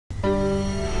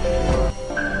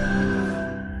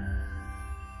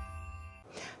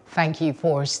Thank you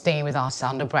for staying with us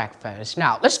on the breakfast.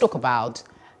 Now, let's talk about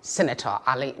Senator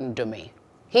Ali Ndume.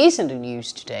 He's in the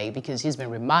news today because he's been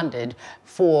remanded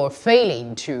for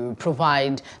failing to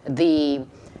provide the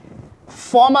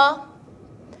former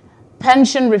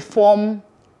pension reform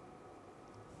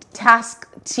task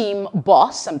team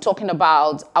boss. I'm talking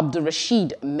about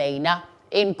Abdulrasheed Maina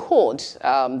in court.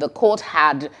 The court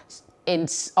had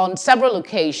on several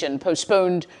occasions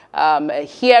postponed a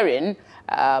hearing.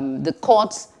 The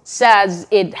court says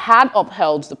it had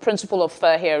upheld the principle of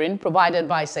fair hearing provided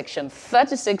by Section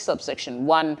 36, subsection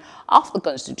 1 of the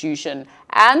Constitution,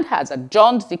 and has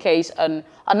adjourned the case on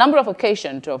a number of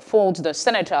occasions to afford the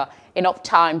senator enough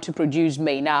time to produce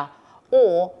Maina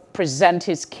or present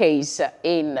his case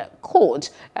in court.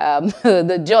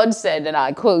 The judge said, and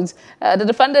I quote, the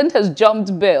defendant has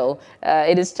jumped bail.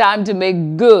 It is time to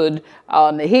make good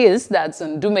on his, that's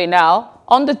Ndume now,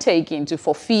 undertaking to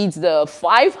forfeit the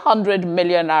 500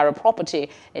 million naira property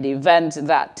in the event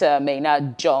that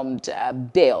Maina jumped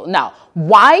bail. Now,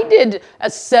 why did a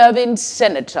serving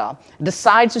senator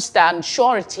decide to stand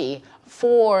surety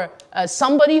for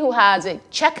somebody who has a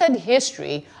checkered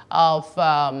history of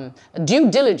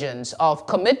due diligence, of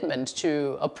commitment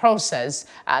to a process?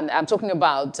 And I'm talking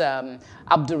about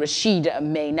Abdulrasheed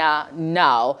Maina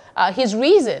now. His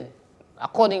reason,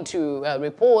 according to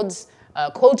reports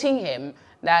quoting him,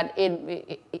 that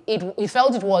he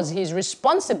felt it was his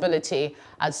responsibility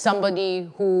as somebody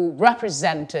who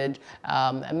represented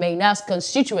Maina's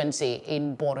constituency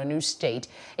in Borno State.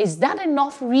 Is that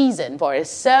enough reason for a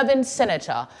serving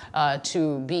senator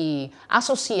to be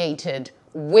associated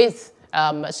with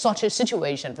such a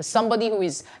situation, for somebody who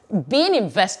is being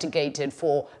investigated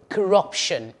for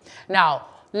corruption? Now,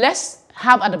 let's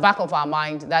have at the back of our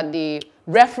mind that the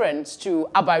reference to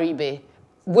Abaribe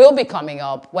will be coming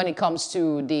up when it comes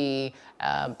to the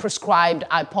prescribed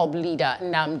IPOB leader,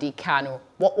 Nnamdi Kanu.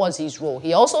 What was his role?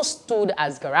 He also stood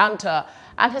as guarantor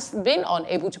and has been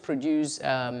unable to produce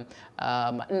Nnamdi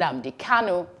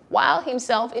Kanu, while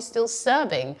himself is still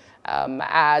serving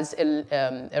as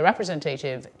a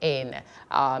representative in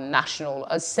our National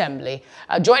Assembly.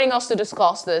 Joining us to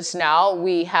discuss this now,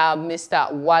 we have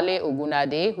Mr. Wale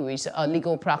Ogunade, who is a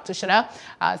legal practitioner.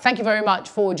 Thank you very much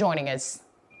for joining us.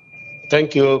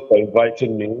 Thank you for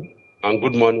inviting me, and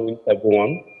good morning,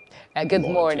 everyone. Good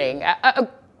morning.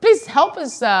 Please help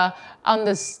us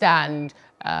understand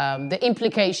the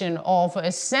implication of a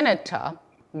senator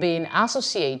being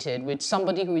associated with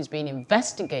somebody who is being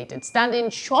investigated, standing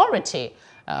surety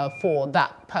for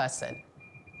that person.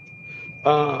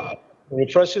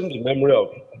 Refreshing the memory of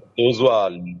those who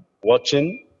are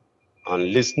watching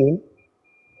and listening,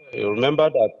 you remember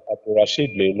that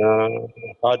Abdulrasheed Maina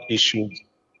had issues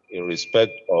in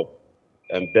respect of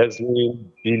embezzling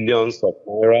billions of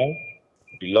naira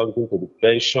belonging to the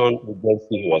pension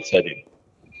agency he was heading.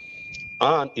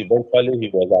 And eventually he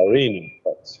was arraigned in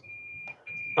court.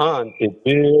 And a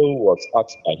bail was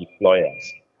asked by his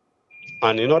lawyers.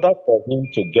 And in order for him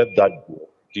to get that bail,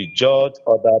 the judge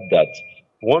ordered that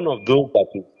one of those that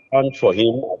will stand for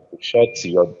him at the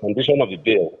surety, or the condition of the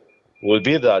bail, will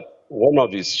be that one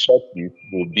of his sureties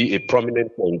will be a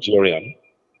prominent Nigerian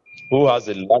who has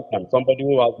a land, and somebody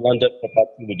who has landed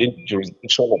property within the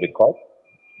jurisdiction of the court,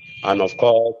 and of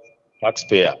course,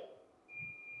 taxpayer.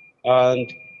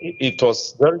 And it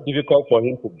was very difficult for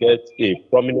him to get a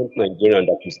prominent Nigerian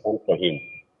that will stand for him.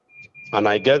 And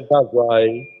I guess that's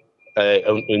why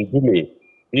Ndume,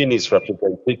 being his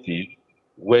representative,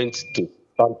 went to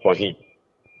stand for him.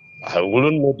 I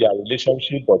wouldn't know their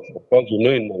relationship, but of course, you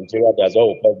know, in Nigeria, there's what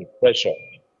we call the pressure.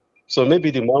 So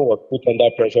maybe the man was put under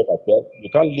pressure that, well, you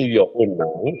can't leave your own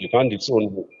now, you can't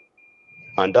disown me.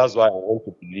 And that's why I want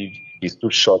to believe he's too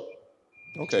short.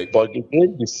 Okay. But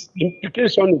again, the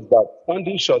implication is that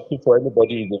standing short for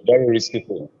anybody is a very risky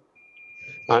thing.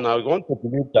 And I want to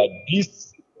believe that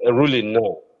this ruling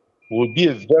now will be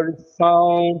a very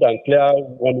sound and clear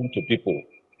warning to people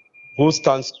who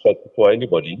stands short for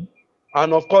anybody.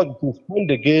 And of course, it will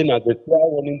stand again as a clear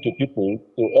warning to people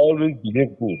to always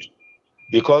behave good.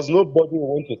 Because nobody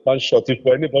will want to stand short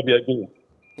for anybody again.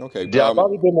 Okay. The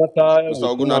Abaribe matter, Mr.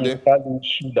 Ogunade,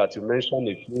 issue that you mentioned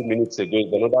a few minutes ago,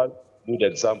 is another good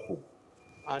example.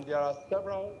 And there are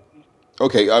several.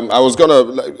 Okay, I was going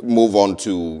to move on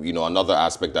to another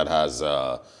aspect that has,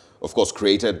 of course,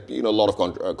 created a lot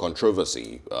of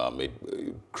controversy.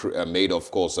 It made, of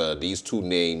course, these two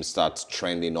names start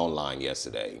trending online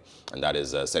yesterday, and that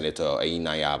is Senator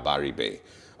Einaya Abaribe.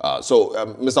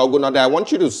 Mr. Ogunade, I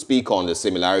want you to speak on the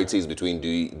similarities between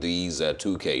these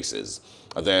two cases.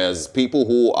 There's people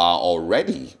who are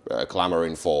already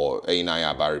clamoring for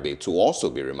Ainaya Baribe to also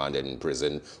be remanded in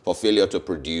prison for failure to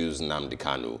produce Nnamdi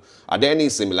Kanu. Are there any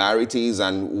similarities,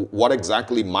 and what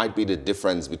exactly might be the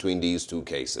difference between these two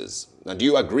cases? And do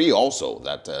you agree also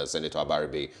that Senator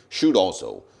Baribe should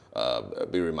also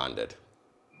be remanded?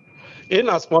 In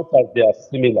as much as they are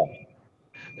similar,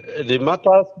 the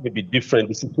matters may be different,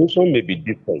 the situation may be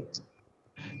different.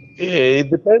 It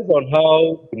depends on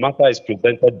how the matter is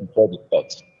presented before the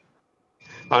court.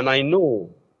 And I know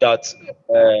that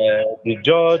the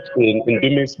judge in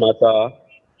Ndume's matter,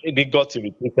 he got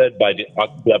irritated by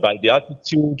the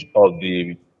attitude of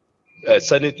the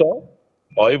senator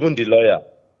or even the lawyer.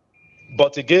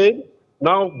 But again,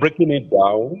 now breaking it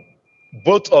down,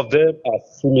 both of them are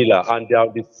similar and they are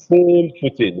on the same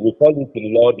footing. We call it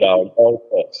in law, they are on all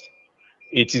fours.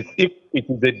 It is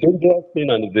a dangerous thing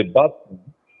and it's a bad thing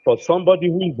for somebody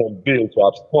who is on bail to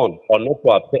abscond or not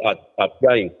to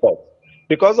appear in court.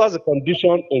 Because that's a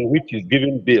condition in which he's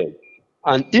given bail.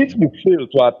 And if you fail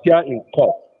to appear in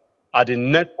court at the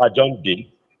next adjourned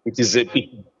date, it is a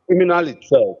criminal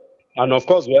itself. And of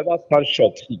course, whoever stands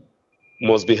short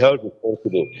must be held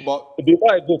responsible. But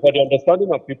before I go, for the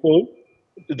understanding of people,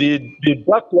 the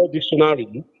Black Law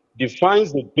Dictionary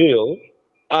defines the bail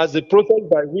as the process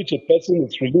by which a person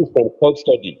is released from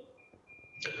custody.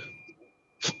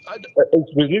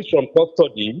 It's released from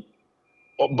custody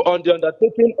on the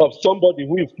undertaking of somebody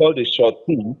who is called a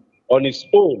shortee on his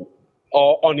own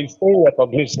or on his own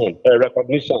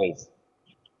recognitions.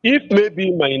 If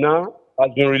maybe Maina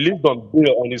has been released on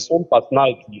bail on his own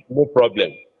personality, no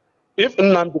problem. If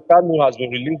Nnamdi Kanu has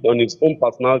been released on his own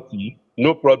personality,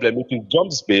 no problem. If he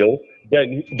jumps bail,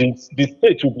 then the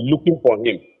state will be looking for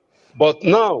him. But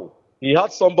now, he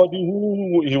had somebody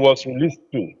who he was released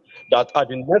to, that at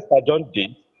the next adjourned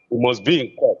date, he must be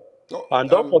in court. And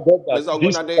don't forget that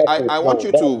Mr. Ogunade, I want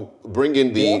you to bring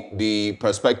in the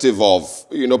perspective of,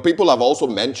 people have also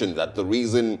mentioned that the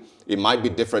reason it might be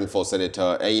different for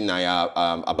Senator Ainaya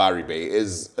Abaribe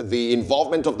is the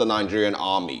involvement of the Nigerian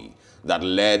army that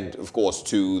led, of course,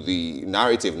 to the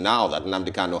narrative now that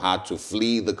Nnamdi Kanu had to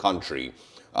flee the country.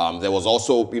 There was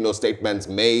also, statements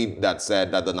made that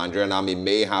said that the Nigerian army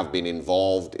may have been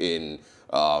involved in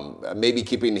maybe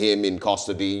keeping him in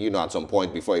custody, at some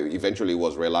point before eventually it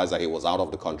was realized that he was out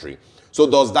of the country. So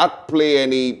does that play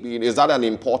is that an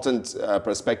important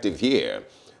perspective here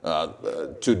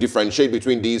to differentiate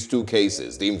between these two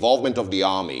cases, the involvement of the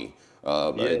army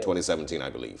in 2017, I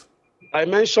believe? I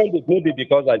mentioned it maybe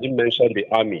because I didn't mention the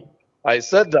army. I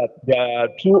said that they are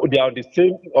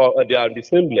on the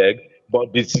same leg,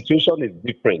 but the situation is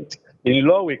different. In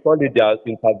law, we call it they are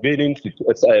intervening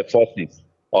forces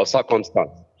or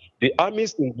circumstance. The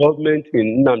army's involvement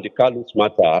in Nnamdi Kanu's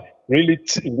matter really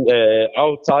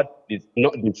altered the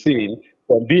scene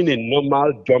from being a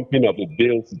normal jumping of a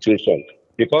bail situation.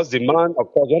 Because the man, of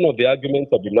course, one of the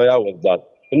arguments of the lawyer was that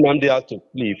Nnamdi had to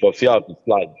flee for fear of his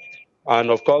life.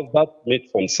 And of course, that made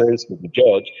some sense to the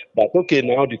judge that, okay,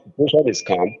 now the situation is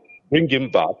calm, bring him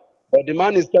back. But the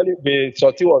man is the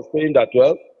shorty was saying that,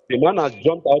 well, the man has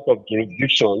jumped out of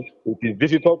jurisdiction. It is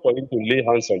difficult for him to lay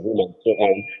hands on him and so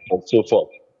on and so forth.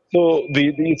 So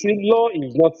the law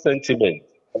is not sentiment.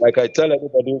 Like I tell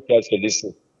everybody who tries to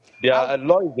listen,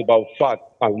 law is about fact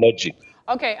and logic.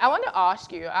 Okay, I want to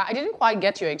ask you, I didn't quite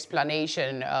get your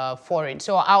explanation for it.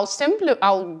 So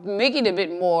I'll make it a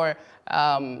bit more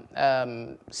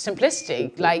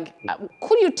simplistic. Like,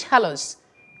 could you tell us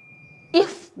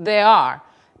if there are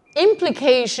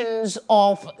implications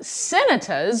of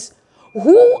senators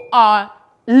who are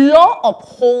law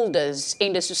upholders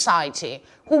in the society,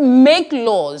 who make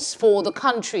laws for the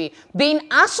country, being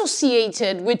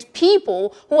associated with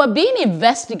people who are being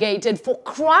investigated for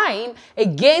crime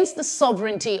against the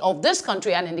sovereignty of this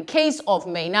country, and in the case of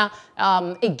Maina,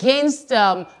 against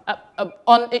on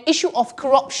the issue of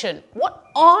corruption? What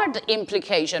are the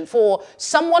implications for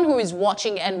someone who is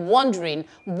watching and wondering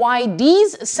why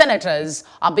these senators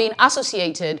are being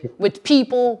associated with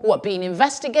people who are being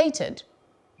investigated?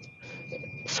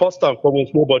 First and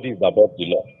foremost, nobody is above the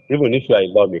law, even if you are a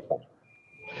lawmaker.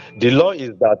 The law is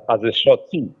that as a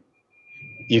shortee,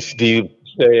 if the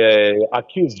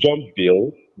accused jump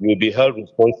bail, you will be held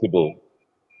responsible.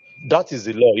 That is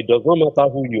the law. It does not matter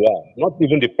who you are, not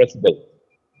even the president.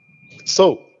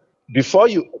 So, before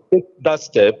you take that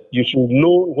step, you should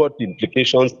know what the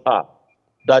implications are,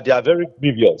 that they are very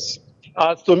grievous.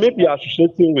 So maybe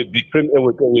associating with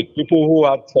people who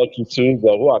have such issues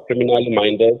or who are criminally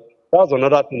minded, that's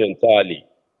another thing entirely.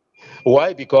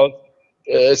 Why? Because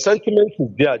Sentiment is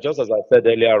there, just as I said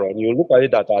earlier on. You look at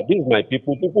it that these my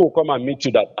people. People will come and meet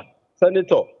you that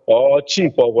senator or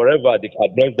chief or wherever they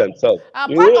address themselves.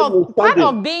 You know, Part understanding.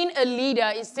 of being a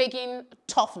leader is taking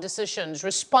tough decisions,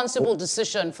 responsible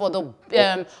decision for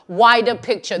the wider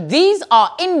picture. These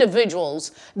are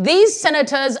individuals. These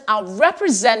senators are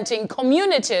representing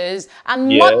communities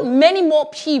and Yes, many more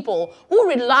people who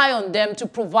rely on them to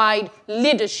provide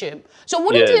leadership. So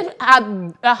wouldn't yes.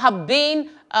 it have been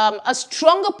a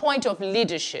stronger point of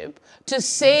leadership to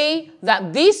say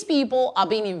that these people are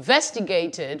being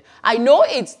investigated? I know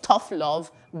it's tough love,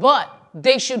 but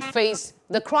they should face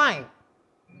the crime.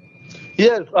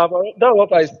 Yes, that's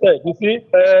what I said. You see,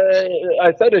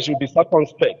 I said they should be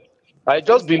circumspect. I Face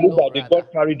just the believe law, that they rather.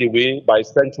 got carried away by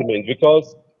sentiment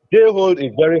because they hold a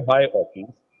very high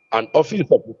office, an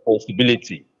office of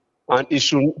responsibility, and they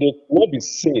should not be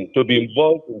seen to be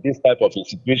involved in this type of a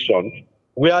situation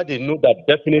where they know that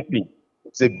definitely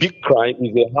it's a big crime,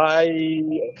 it's a high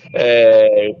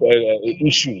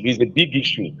issue, it's a big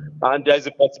issue. And there's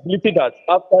a possibility that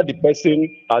after the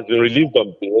person has been released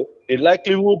on bail, the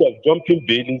likelihood of jumping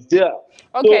bail is there.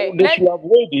 So Okay, they should have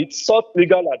weighed it, sought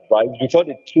legal advice before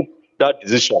they took that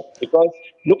decision. Because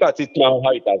look at it now,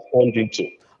 how it has turned into.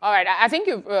 all right, I think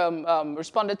you've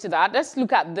responded to that. Let's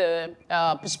look at the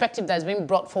perspective that's been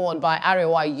brought forward by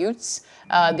Arewa youths.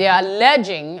 They are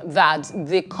alleging that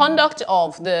the conduct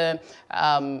of the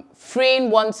freeing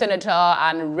one senator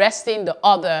and arresting the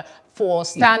other for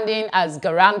standing as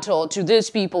guarantor to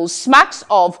these people smacks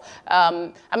of,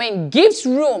 gives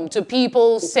room to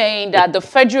people saying that the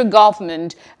federal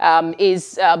government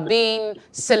is being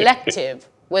selective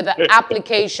with the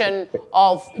application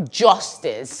of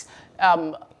justice.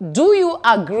 Do you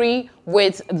agree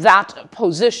with that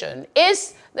position?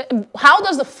 How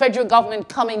does the federal government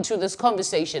come into this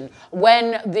conversation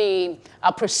when the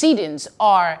proceedings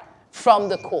are from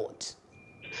the court?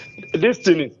 This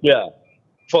thing is clear.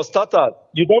 For starters,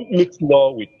 you don't mix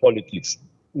law with politics.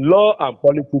 Law and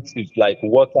politics is like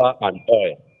water and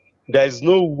oil. There is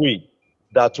no way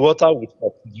that water will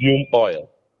subsume oil.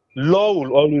 Law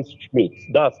will always float.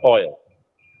 That's oil.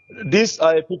 These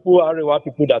are people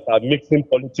that are mixing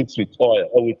politics with oil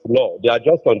or with law. They are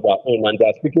just on their own and they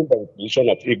are speaking from a position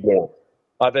of ignorance.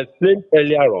 I've explained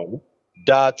earlier on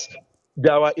that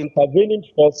there were intervening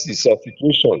forces or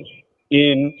situations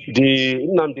in the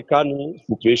Nnamdi Kanu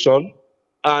situation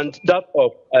and that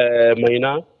of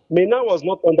Maina. Maina was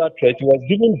not under threat. He was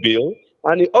given bail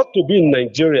and he ought to be in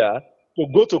Nigeria to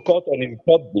go to court on his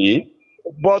third day,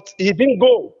 but he didn't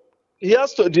go. The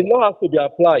law has to be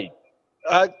applied.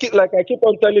 Like I keep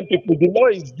on telling people, the law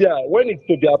is there. When it's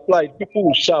to be applied, people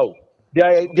will shout.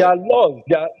 There Okay. are laws.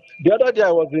 The other day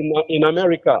I was in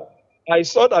America. I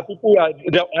saw that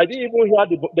I didn't even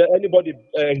hear anybody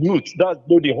youth that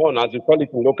blow the horn, as we call it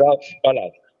in local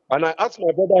palace. And I asked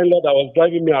my brother-in-law that was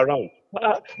driving me around,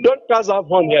 don't cast that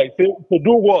horn here. I say, to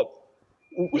do what?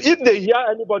 If they hear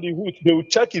anybody hoot, they will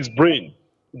check his brain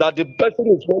that the person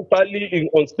is mentally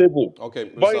unstable. Okay,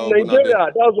 But Mr. in Ogunade. Nigeria,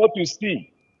 that's what you see.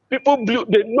 They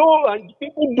know, and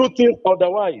people do things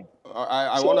otherwise.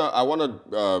 I So,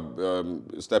 wanna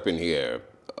step in here.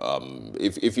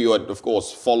 If you are, of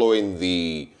course, following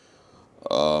the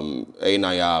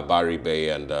Ainaya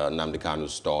Baribe and Nnamdi Kanu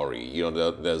story, you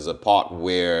know, there's a part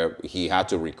where he had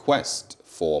to request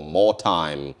for more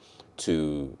time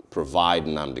to provide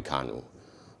Nnamdi Kanu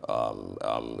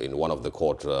in one of the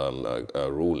court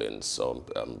rulings, or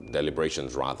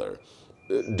deliberations rather.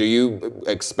 Do you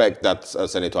expect that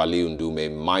Senator Ali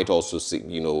Ndume might also see,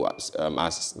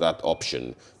 ask that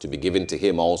option to be given to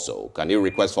him also? Can he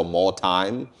request for more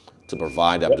time to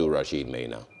provide Abdul Rashid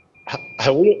Maina? I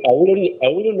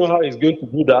wouldn't know how he's going to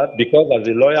do that because as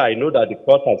a lawyer, I know that the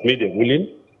court has made a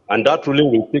ruling, and that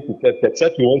ruling will take effect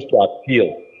except he wants to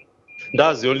appeal.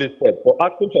 That's the only step. For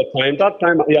asking for time, that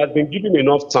time he has been given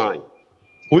enough time,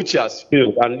 which he has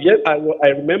failed. And yet I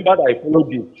remember that I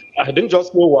followed this. I didn't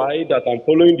just know why that I'm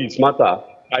following this matter.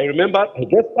 I remember, I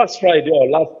guess last Friday or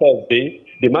last Thursday,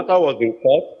 the matter was in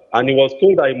court, and he was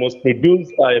told that he must produce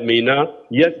Maina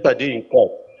yesterday in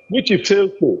court, which he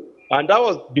failed to. And that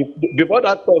was before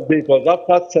that Thursday, it was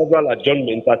after several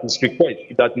adjournments that his request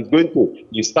that he's going to,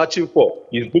 he's searching for,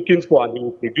 he's looking for, and he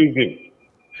will produce him.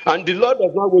 And the law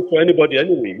does not wait for anybody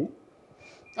anyway.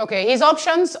 Okay, his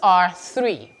options are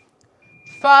three.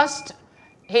 First,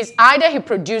 either he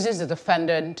produces the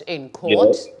defendant in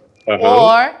court, Yes.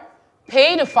 or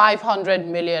pay the 500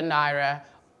 million naira,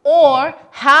 or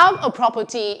have a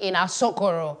property in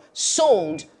Asokoro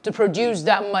sold to produce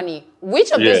that money.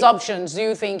 Which of these options do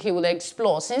you think he will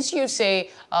explore, since you say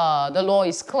the law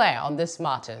is clear on this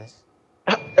matter?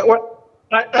 Well,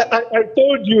 I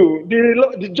told you,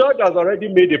 the judge has already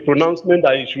made a pronouncement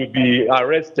that he should be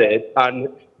arrested and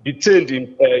detained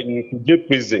in Kuje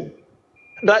prison.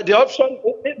 That the option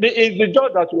is the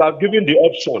judge that will have given the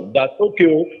option that,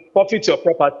 okay, forfeit your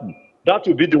property. That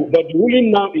will be but the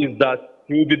ruling now is that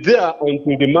he will be there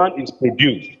until the man is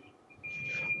produced.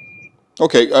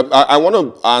 Okay, I want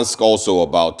to ask also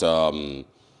about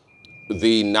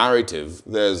the narrative.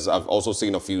 I've also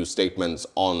seen a few statements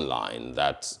online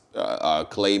that are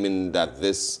claiming that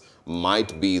this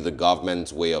might be the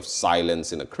government's way of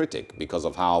silencing a critic because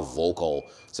of how vocal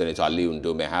Senator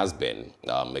Ndume has been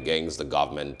against the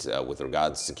government with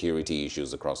regards to security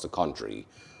issues across the country.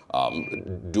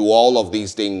 Do all of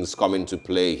these things come into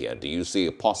play here? Do you see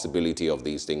a possibility of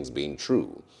these things being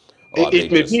true?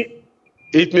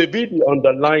 It may be the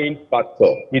underlying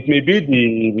factor. It may be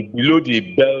the below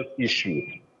the belt issue.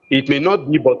 It may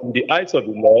not be, but in the eyes of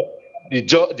the law,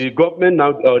 the government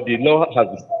now, or the law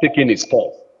has taken its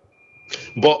course.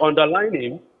 But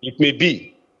underlining, it may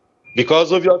be.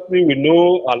 Because obviously we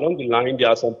know along the line there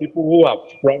are some people who have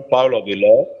sprung foul of the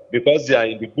law because they are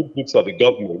in the good books of the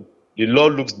government. The law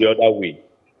looks the other way.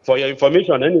 For your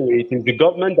information anyway, it is the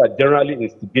government that generally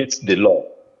instigates the law,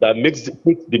 that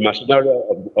puts the machinery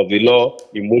of the law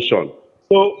in motion.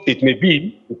 So it may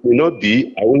be, it may not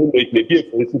be, I won't know, it may be a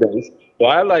coincidence. But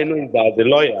all I know is that as a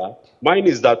lawyer, mine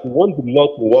is that we want the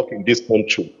law to work in this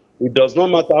country. It does not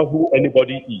matter who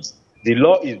anybody is. The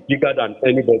law is bigger than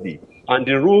anybody, and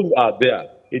the rules are there.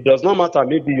 It does not matter,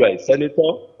 maybe you are a senator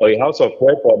or a House of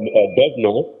Rep or a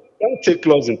governor, don't take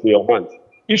laws into your hands.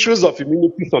 Issues of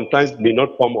immunity sometimes may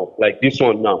not come up, like this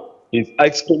one now. It's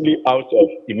extremely out of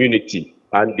immunity,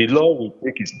 and the law will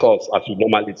take its course, as we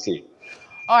normally say.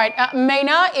 All right,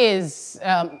 Maina is,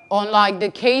 unlike the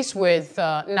case with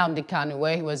Nnamdi Kanu,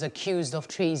 where he was accused of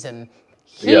treason,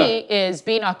 he is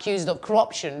being accused of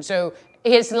corruption. So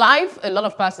his life, a lot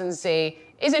of persons say,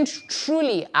 isn't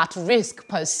truly at risk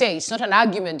per se. It's not an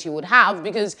argument you would have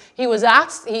because he was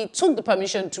asked, he took the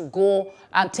permission to go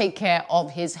and take care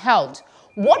of his health.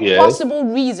 What possible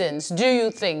reasons do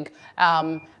you think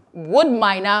would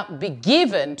Maina be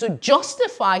given to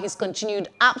justify his continued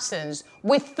absence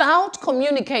without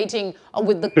communicating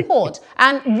with the court?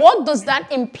 And what does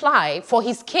that imply for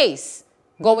his case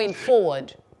going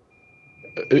forward?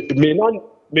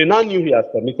 Maina knew he has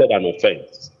committed an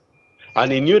offense,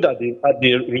 and he knew that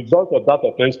the result of that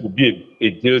offense would be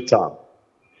a jail term.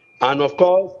 And of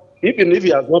course, even if he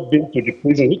has not been to the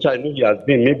prison, which I know he has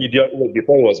been, maybe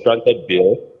before he was granted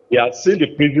bail, he has seen the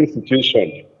prison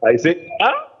situation. I say,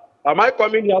 am I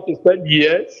coming here to spend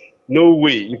years? No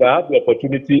way. If I have the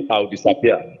opportunity, I'll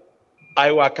disappear.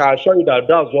 I can assure you that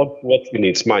that's what's in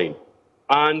his mind.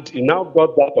 And he now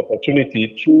got that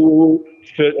opportunity through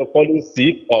falling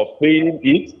sick or failing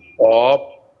it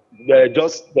or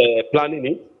just planning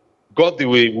it, got the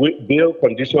bail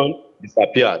condition,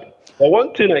 disappeared. But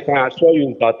one thing I can assure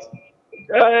you is that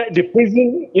the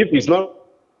prison, if it's not,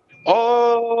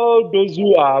 all those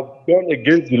who have gone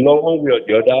against the law one way or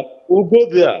the other will go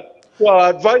there. So I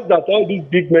advise that all these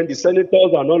big men, the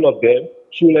senators and all of them,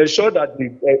 should ensure that they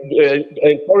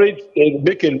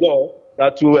make a law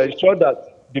that will ensure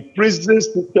that the prison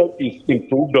system is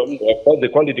improved on, of course they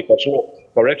call it the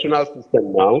correctional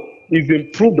system now, is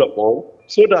improved upon,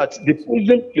 so that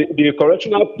the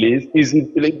correctional place is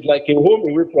like a home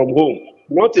away from home,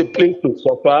 not a place to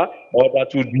suffer or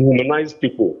that would humanize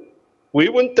people. We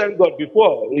even thank God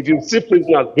before, if you see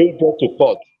prisoners being brought to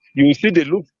court, you will see they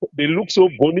look so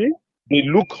bony, they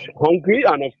look hungry,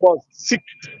 and of course sick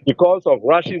because of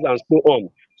rashes and so on.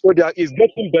 So there is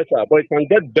getting better, but it can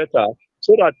get better,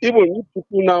 so that even if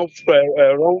people now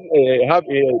have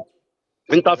a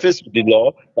interface with the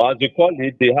law, or as they call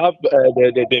it, they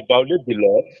violate the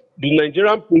law, the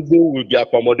Nigerian prison will be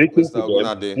accommodating to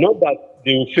them, not that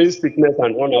they will face sickness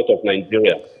and run out of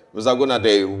Nigeria. Mr.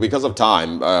 Ogunade, because of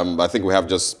time, I think we have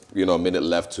just a minute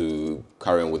left to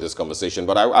carry on with this conversation,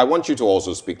 but I want you to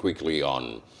also speak quickly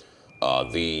on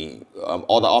the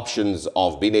other options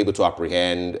of being able to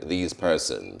apprehend these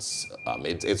persons.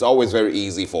 It's always very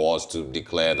easy for us to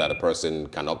declare that a person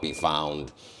cannot be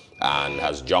found and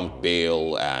has jumped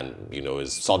bail and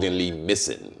is suddenly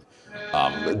missing.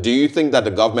 Do you think that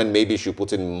the government maybe should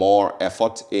put in more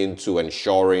effort into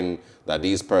ensuring that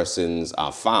these persons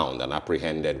are found and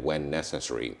apprehended when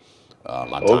necessary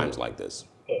at times like this?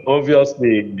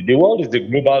 Obviously, the world is the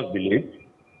global village,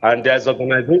 and there's an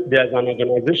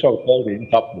organization called the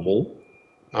Interpol,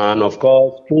 and of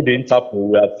course, through the Interpol,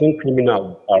 we have seen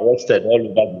criminals arrested all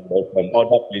over the world from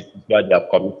other places where they have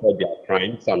committed their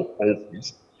crimes and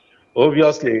offenses.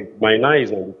 Obviously, Maina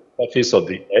is on the surface of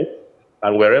the earth,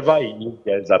 And wherever he is,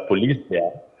 there's a police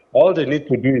there. All they need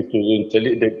to do is to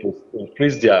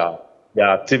increase their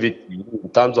activity in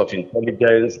terms of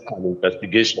intelligence and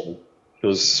investigation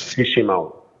to fish him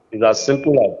out. It's as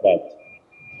simple as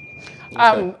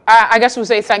that. I guess we'll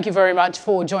say thank you very much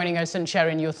for joining us and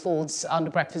sharing your thoughts on the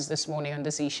breakfast this morning on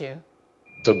this issue.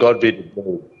 So God be the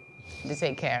glory. You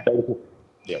take care. Thank you.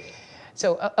 Yeah.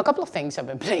 So a couple of things have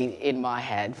been playing in my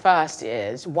head. First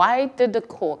is, why did the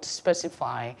court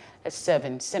specify a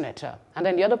 7th senator? And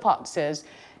then the other part says,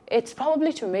 it's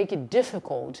probably to make it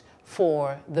difficult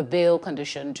for the bail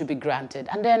condition to be granted.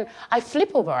 And then I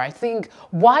flip over, I think,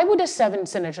 why would a 7th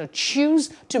senator choose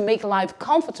to make life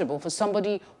comfortable for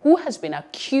somebody who has been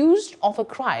accused of a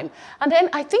crime? And then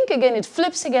I think again, it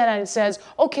flips again and it says,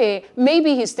 okay,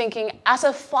 maybe he's thinking as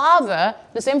a father,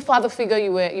 the same father figure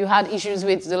you had issues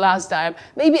with the last time,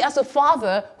 maybe as a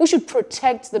father who should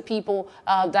protect the people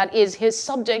that is his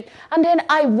subject. And then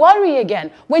I worry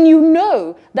again, when you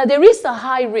know that there is a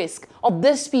high risk of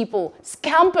these people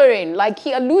scampering, like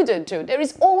he alluded to, there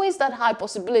is always that high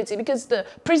possibility because the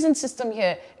prison system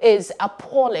here is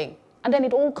appalling. And then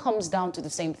it all comes down to the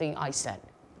same thing I said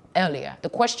earlier, the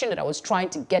question that I was trying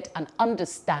to get an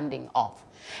understanding of.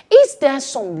 Is there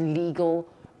some legal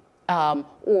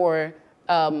or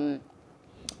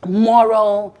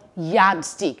moral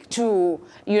yardstick to,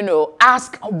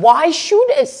 ask why should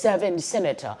a 7th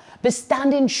senator be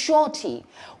standing shorty?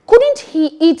 Couldn't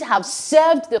it have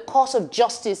served the cause of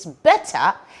justice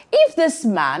better if this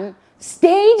man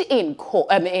stayed in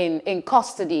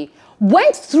custody,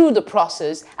 went through the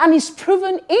process, and is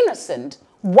proven innocent?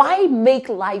 Why make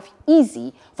life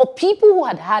easy for people who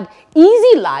had had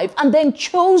easy life and then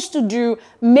chose to do,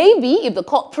 maybe if the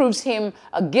court proves him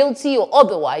guilty or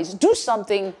otherwise, do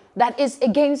something that is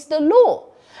against the law?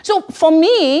 So for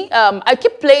me, I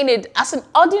keep playing it as an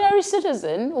ordinary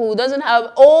citizen who doesn't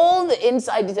have all the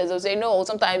inside details. I'll say, no,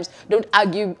 sometimes don't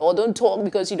argue or don't talk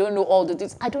because you don't know all the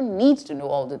details. I don't need to know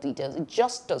all the details. It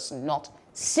just does not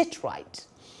sit right.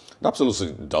 It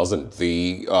absolutely doesn't.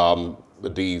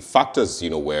 The factors,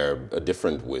 were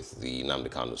different with the Nnamdi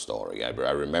Kanu story. I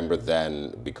remember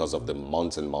then, because of the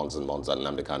months and months and months that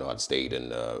Nnamdi Kanu had stayed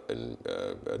in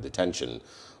detention,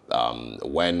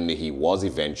 when he was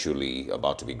eventually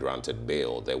about to be granted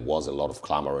bail, there was a lot of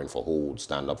clamoring for who would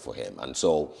stand up for him. And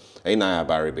so Ainaya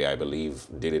Baribe, I believe,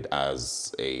 did it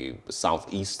as a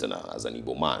Southeasterner, as an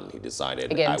Igbo man. He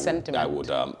decided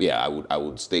I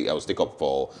would stick up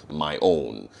for my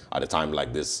own at a time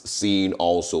like this, seeing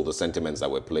also the sentiments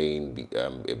that were playing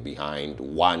behind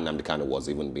why Nnamdi Kanu was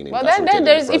even being incarcerated. Well, then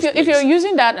there's, if you're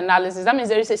using that analysis, that means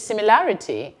there is a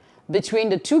similarity between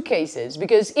the two cases,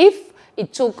 because if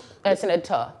it took a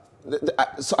senator.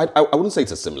 So I wouldn't say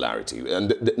it's a similarity,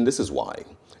 and this is why.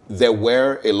 There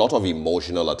were a lot of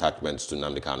emotional attachments to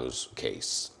Nnamdi Kanu's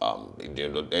case.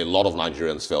 A lot of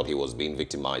Nigerians felt he was being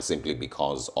victimized simply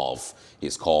because of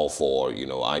his call for,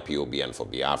 IPOB and for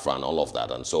Biafra and all of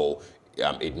that. And so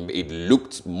it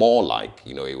looked more like,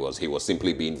 he was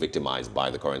simply being victimized by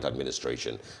the current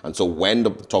administration. And so when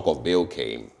the talk of bail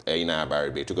came, Ainaya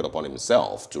Baribe took it upon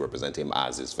himself to represent him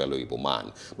as his fellow Igbo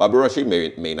man. But Rashid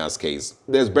Maina's case,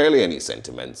 there's barely any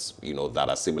sentiments, that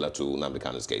are similar to Nnamdi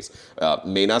Kanu's case.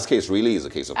 Maina's case really is a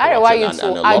case of corruption. I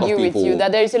don't know why you argue with you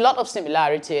that there is a lot of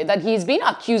similarity, that he's been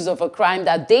accused of a crime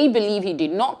that they believe he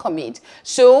did not commit.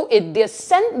 So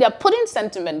they're putting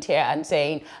sentiment here and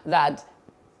saying that,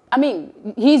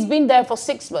 he's been there for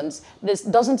 6 months. There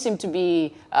doesn't seem to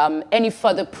be any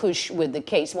further push with the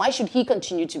case. Why should he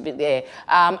continue to be there?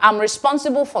 I'm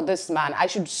responsible for this man. I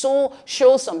should show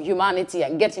some humanity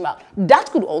and get him out.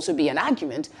 That could also be an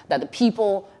argument that the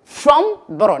people from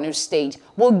Borno State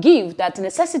will give that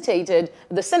necessitated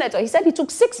the senator. He said he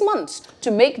took 6 months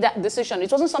to make that decision.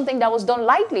 It wasn't something that was done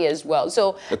lightly as well.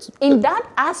 So in that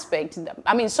aspect,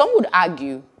 some would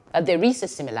argue that there is a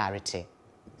similarity.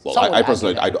 Well, I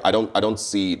personally, I don't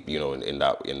see it, in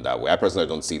that way. I personally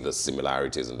don't see the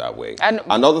similarities in that way. And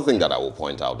another thing that I will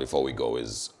point out before we go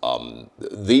is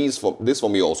this for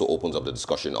me also opens up the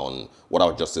discussion on what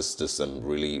our justice system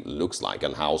really looks like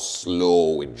and how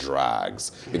slow it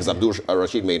drags. Because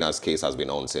Rashid Maina's case has been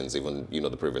on since even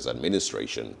the previous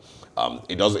administration.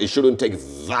 It shouldn't take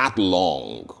that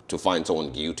long to find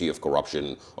someone guilty of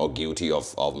corruption or guilty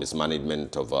of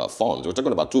mismanagement of funds. We're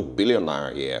talking about 2 billion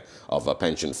naira here of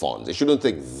pension funds. It shouldn't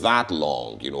take that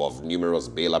long, of numerous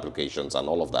bail applications and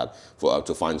all of that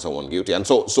to find someone guilty. And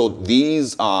so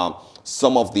these are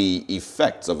some of the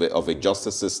effects of a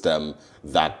justice system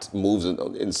that moves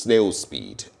in snail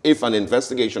speed. If an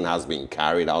investigation has been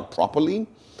carried out properly,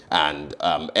 and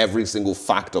every single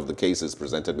fact of the case is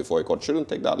presented before a court. Shouldn't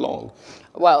take that long.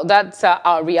 Well, that's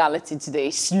our reality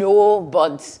today. Slow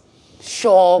but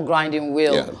sure grinding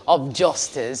wheel of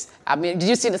justice. I mean, did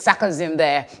you see the sarcasm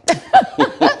there?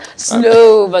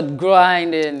 Slow but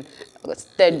grinding,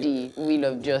 steady wheel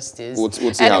of justice.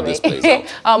 We'll see how this plays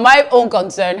out. My own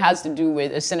concern has to do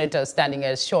with a senator standing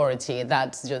as surety.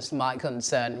 That's just my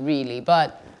concern, really.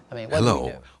 But, I mean, what do we do?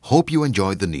 Hello. Hope you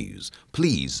enjoyed the news.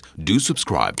 Please do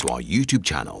subscribe to our YouTube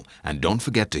channel and don't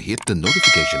forget to hit the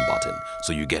notification button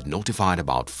so you get notified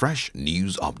about fresh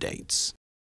news updates.